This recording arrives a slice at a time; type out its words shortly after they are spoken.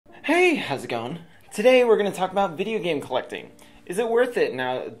Hey, how's it going? Today we're going to talk about video game collecting. Is it worth it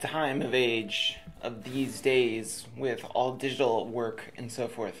now, time of age of these days with all digital work and so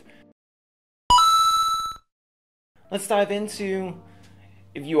forth? Let's dive into,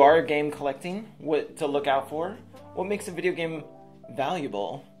 if you are game collecting, what to look out for, what makes a video game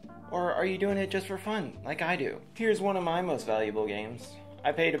valuable, or are you doing it just for fun, like I do? Here's one of my most valuable games.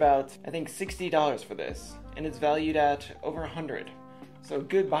 I paid about, I think, $60 for this, and it's valued at over $100. So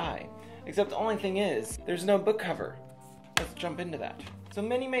goodbye. Except the only thing is, there's no book cover. Let's jump into that. So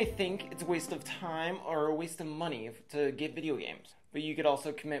many may think it's a waste of time or a waste of money to get video games, but you could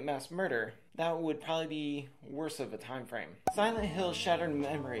also commit mass murder. That would probably be worse of a time frame. Silent Hill Shattered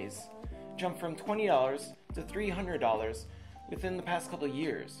Memories jumped from $20 to $300 within the past couple of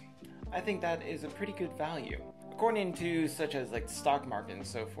years. I think that is a pretty good value. According to such as like the stock market and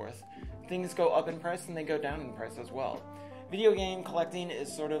so forth, things go up in price and they go down in price as well. Video game collecting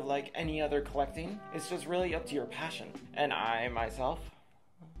is sort of like any other collecting. It's just really up to your passion. And I, myself,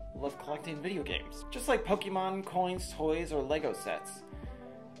 love collecting video games. Just like Pokemon, coins, toys, or Lego sets.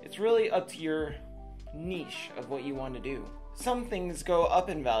 It's really up to your niche of what you want to do. Some things go up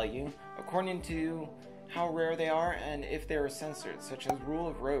in value according to how rare they are and if they are censored, such as Rule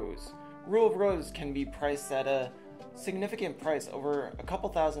of Rose. Rule of Rose can be priced at a significant price, over a couple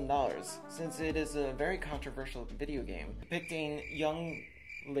 $1,000s, since it is a very controversial video game depicting young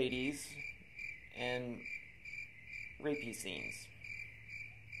ladies and rapey scenes.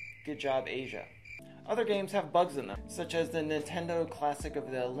 Good job, Asia. Other games have bugs in them, such as the Nintendo classic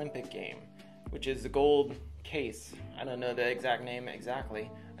of the Olympic game, which is the gold case. I don't know the exact name exactly.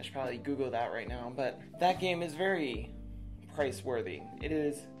 I should probably Google that right now, but that game is very price worthy. It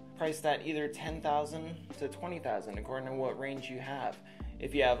is priced at either $10,000 to $20,000 according to what range you have,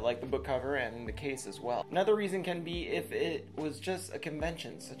 if you have like the book cover and the case as well. Another reason can be if it was just a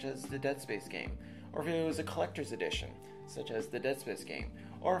convention, such as the Dead Space game, or if it was a collector's edition, such as the Dead Space game,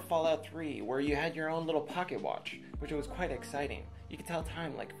 or Fallout 3, where you had your own little pocket watch, which was quite exciting. You could tell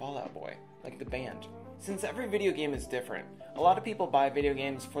time like Fallout Boy, like the band. Since every video game is different, a lot of people buy video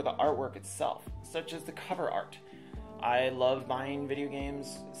games for the artwork itself, such as the cover art. I love buying video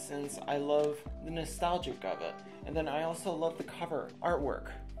games since I love the nostalgic of it, and then I also love the cover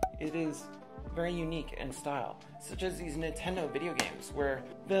artwork. It is very unique in style, such as these Nintendo video games where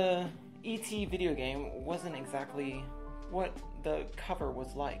the E.T. video game wasn't exactly what the cover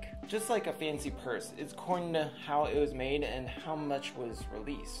was like. Just like a fancy purse, it's according to how it was made and how much was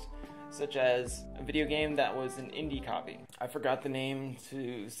released. Such as a video game that was an indie copy. I forgot the name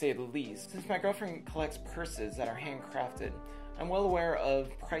to say the least. Since my girlfriend collects purses that are handcrafted, I'm well aware of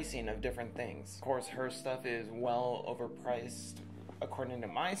pricing of different things. Of course, her stuff is well overpriced according to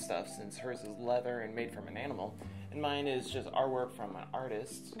my stuff, since hers is leather and made from an animal, and mine is just artwork from an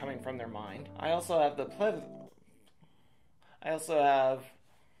artist coming from their mind. I also have the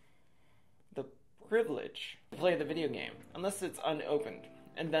privilege to play the video game, unless it's unopened.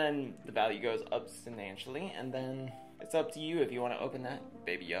 And then the value goes up substantially, and then it's up to you if you want to open that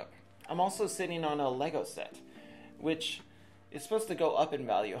baby up. I'm also sitting on a Lego set, which is supposed to go up in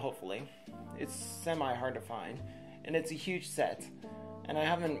value, hopefully. It's semi-hard to find, and it's a huge set, and I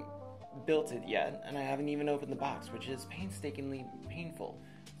haven't built it yet, and I haven't even opened the box, which is painstakingly painful,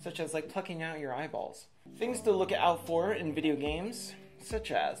 such as like plucking out your eyeballs. Things to look out for in video games,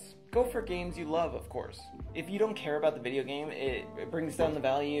 such as go for games you love, of course. If you don't care about the video game, it brings down the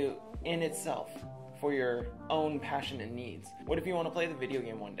value in itself for your own passion and needs. What if you want to play the video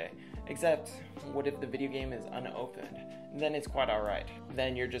game one day? Except, what if the video game is unopened? Then it's quite alright.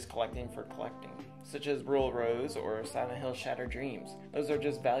 Then you're just collecting for collecting, such as Rule of Rose or Silent Hill Shattered Dreams. Those are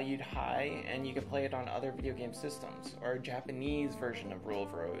just valued high, and you can play it on other video game systems. Or a Japanese version of Rule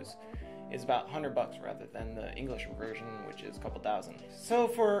of Rose is about $100 rather than the English version, which is a couple thousand. So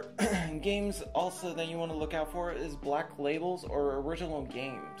for games also that you want to look out for is black labels or original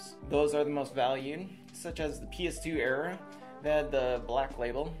games. Those are the most valued, such as the PS2 era. They had the black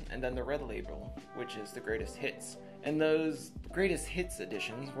label and then the red label, which is the greatest hits. And those greatest hits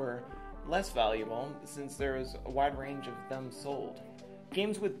editions were less valuable since there was a wide range of them sold.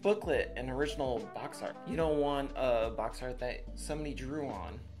 Games with booklet and original box art. You don't want a box art that somebody drew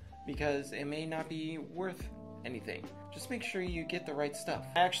on, because it may not be worth anything. Just make sure you get the right stuff.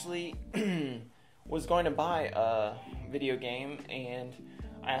 I actually was going to buy a video game, and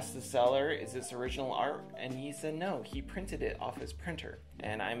I asked the seller, is this original art? And he said no, he printed it off his printer.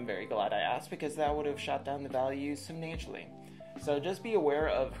 And I'm very glad I asked, because that would have shot down the value substantially. So just be aware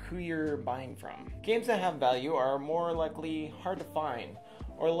of who you're buying from. Games that have value are more likely hard to find,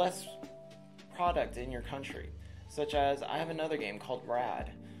 or less product in your country. Such as, I have another game called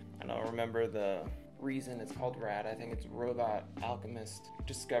Rad. I don't remember the reason it's called RAD. I think it's Robot Alchemist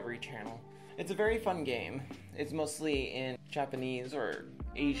Discovery Channel. It's a very fun game. It's mostly in Japanese or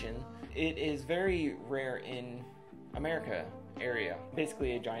Asian. It is very rare in America area.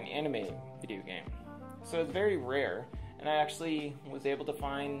 Basically a giant anime video game. So it's very rare, and I actually was able to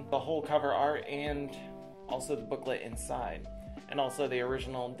find the whole cover art and also the booklet inside, and also the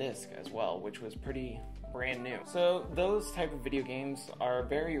original disc as well, which was pretty brand new. So those type of video games are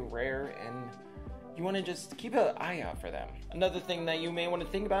very rare, and you want to just keep an eye out for them. Another thing that you may want to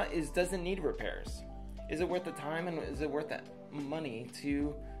think about is, does it need repairs? Is it worth the time, and is it worth the money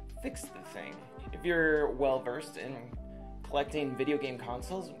to fix the thing? If you're well versed in collecting video game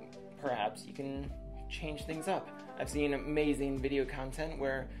consoles, perhaps you can change things up. I've seen amazing video content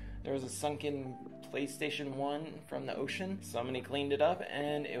where there was a sunken PlayStation 1 from the ocean. Somebody cleaned it up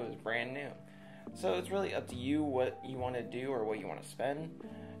and it was brand new. So it's really up to you what you want to do or what you want to spend.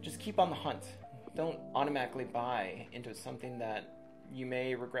 Just keep on the hunt. Don't automatically buy into something that you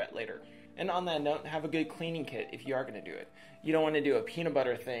may regret later. And on that note, have a good cleaning kit if you are going to do it. You don't want to do a peanut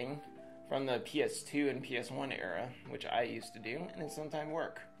butter thing from the PS2 and PS1 era, which I used to do, and it sometimes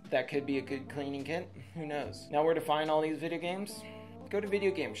work. That could be a good cleaning kit, who knows. Now, where to find all these video games? Go to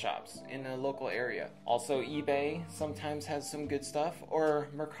video game shops in a local area. Also, eBay sometimes has some good stuff, or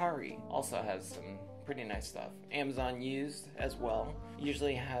Mercari also has some pretty nice stuff. Amazon used as well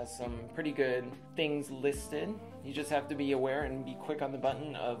usually has some pretty good things listed. You just have to be aware and be quick on the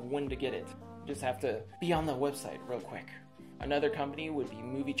button of when to get it. You just have to be on the website real quick. Another company would be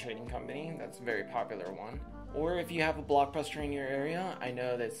Movie Trading Company. That's a very popular one. Or if you have a Blockbuster in your area, I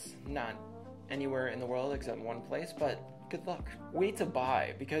know that's not anywhere in the world except one place, but good luck. Wait to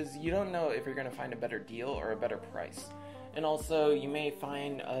buy, because you don't know if you're going to find a better deal or a better price. And also, you may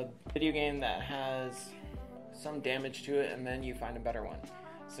find a video game that has some damage to it, and then you find a better one.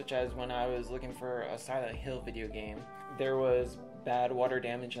 Such as when I was looking for a Silent Hill video game, there was bad water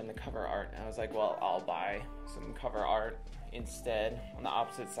damage on the cover art. And I was like, well, I'll buy some cover art instead on the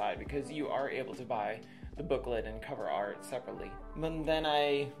opposite side, because you are able to buy the booklet and cover art separately. But then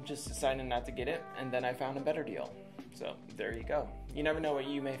I just decided not to get it, and then I found a better deal. So there you go. You never know what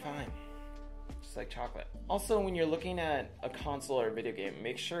you may find. Just like chocolate. Also, when you're looking at a console or a video game,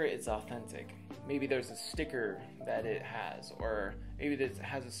 make sure it's authentic. Maybe there's a sticker that it has, or maybe it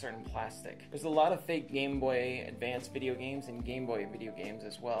has a certain plastic. There's a lot of fake Game Boy Advance video games and Game Boy video games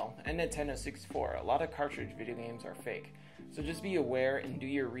as well, and Nintendo 64. A lot of cartridge video games are fake. So just be aware and do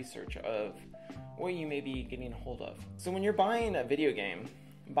your research of what you may be getting a hold of. So when you're buying a video game,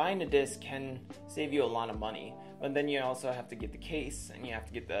 buying a disc can save you a lot of money, but then you also have to get the case, and you have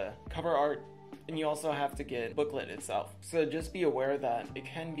to get the cover art, and you also have to get the booklet itself. So just be aware that it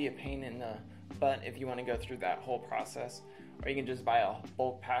can be a pain in the butt if you want to go through that whole process, or you can just buy a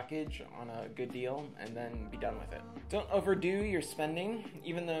bulk package on a good deal and then be done with it. Don't overdo your spending,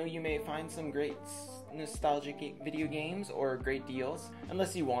 even though you may find some great nostalgic video games or great deals,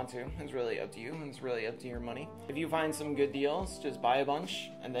 unless you want to. It's really up to you, and it's really up to your money. If you find some good deals, just buy a bunch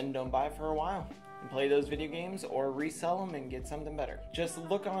and then don't buy for a while and play those video games, or resell them and get something better. Just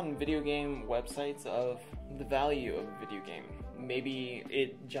look on video game websites of the value of a video game. Maybe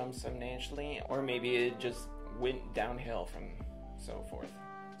it jumped substantially, or maybe it just went downhill from so forth.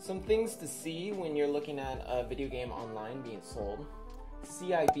 Some things to see when you're looking at a video game online being sold.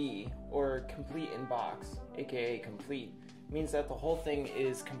 CIB, or complete in box, aka complete, means that the whole thing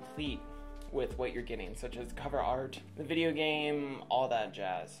is complete with what you're getting, such as cover art, the video game, all that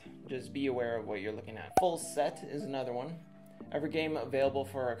jazz. Just be aware of what you're looking at. Full set is another one. Every game available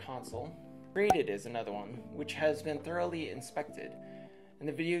for a console. Graded is another one, which has been thoroughly inspected, and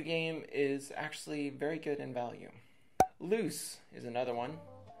the video game is actually very good in value. Loose is another one.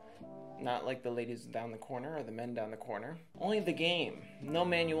 Not like the ladies down the corner or the men down the corner. Only the game. No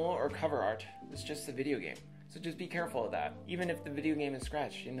manual or cover art. It's just a video game. So just be careful of that. Even if the video game is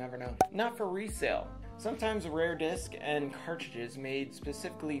scratched, you never know. Not for resale. Sometimes rare disc and cartridges made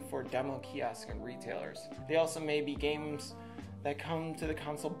specifically for demo kiosk and retailers. They also may be games that come to the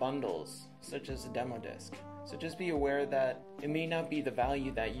console bundles, such as a demo disc. So just be aware that it may not be the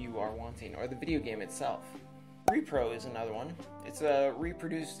value that you are wanting, or the video game itself. Repro is another one. It's a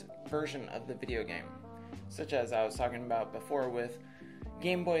reproduced version of the video game, such as I was talking about before with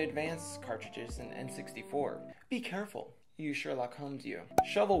Game Boy Advance cartridges and N64. Be careful, you Sherlock Holmes you.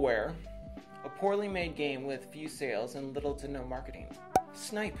 Shovelware, a poorly made game with few sales and little to no marketing.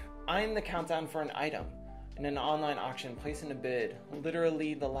 Snipe, eyeing the countdown for an item in an online auction, placing a bid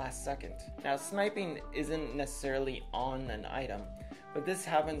literally the last second. Now, sniping isn't necessarily on an item, but this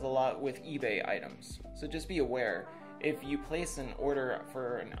happens a lot with eBay items. So just be aware, if you place an order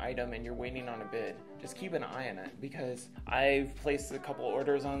for an item and you're waiting on a bid, just keep an eye on it, because I've placed a couple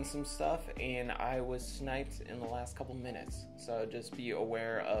orders on some stuff and I was sniped in the last couple minutes. So just be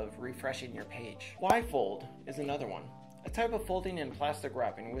aware of refreshing your page. Y-fold is another one. A type of folding in plastic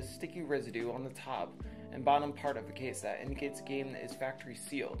wrapping with sticky residue on the top and bottom part of the case that indicates a game is factory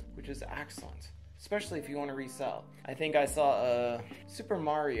sealed, which is excellent, especially if you want to resell. I think I saw a Super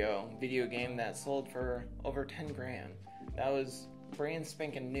Mario video game that sold for over 10 grand. That was brand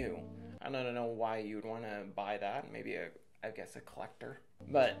spanking new. I don't know why you would want to buy that. Maybe I guess a collector.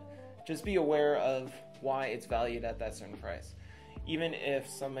 But just be aware of why it's valued at that certain price. Even if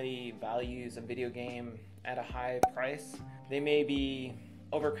somebody values a video game at a high price, they may be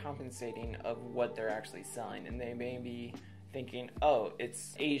overcompensating of what they're actually selling, and they may be thinking, oh,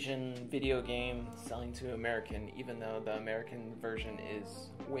 it's Asian video game selling to American, even though the American version is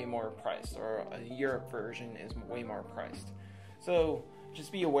way more priced, or a Europe version is way more priced. So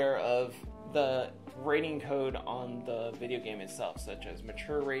just be aware of the rating code on the video game itself, such as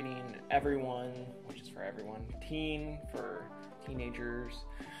mature rating, everyone, which is for everyone, teen for teenagers,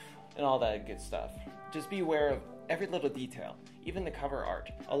 and all that good stuff. Just be aware of every little detail, even the cover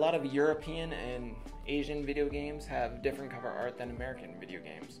art. A lot of European and Asian video games have different cover art than American video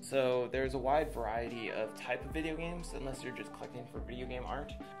games. So there's a wide variety of type of video games, unless you're just collecting for video game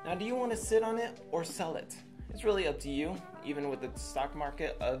art. Now, do you want to sit on it or sell it? It's really up to you, even with the stock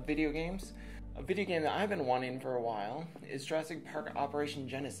market of video games. A video game that I've been wanting for a while is Jurassic Park Operation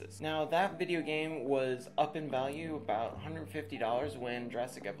Genesis. Now, that video game was up in value about $150 when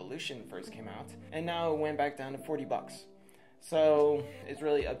Jurassic Evolution first came out, and now it went back down to 40 bucks. So it's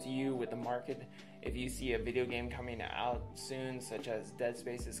really up to you with the market. If you see a video game coming out soon, such as Dead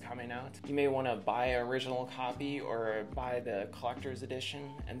Space is coming out, you may want to buy an original copy or buy the collector's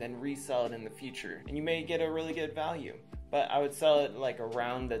edition and then resell it in the future, and you may get a really good value. But I would sell it like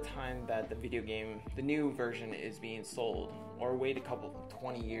around the time that the video game, the new version, is being sold, or wait a couple,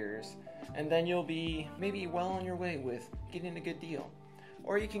 20 years, and then you'll be maybe well on your way with getting a good deal.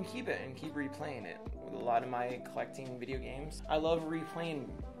 Or you can keep it and keep replaying it. With a lot of my collecting video games, I love replaying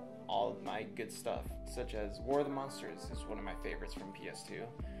all of my good stuff, such as War of the Monsters is one of my favorites from PS2,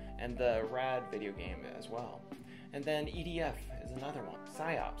 and the Rad video game as well. And then EDF is another one.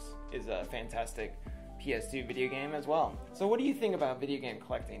 PsyOps is a fantastic PS2 video game as well. So what do you think about video game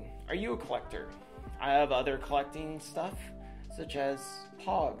collecting? Are you a collector? I have other collecting stuff, such as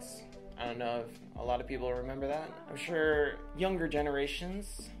Pogs. I don't know if a lot of people remember that. I'm sure younger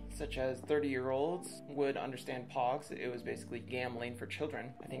generations, such as 30-year-olds, would understand Pogs. It was basically gambling for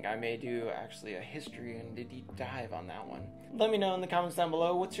children. I think I may do actually a history and a deep dive on that one. Let me know in the comments down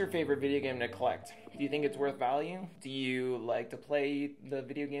below, what's your favorite video game to collect? Do you think it's worth value? Do you like to play the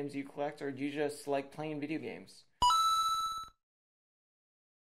video games you collect, or do you just like playing video games?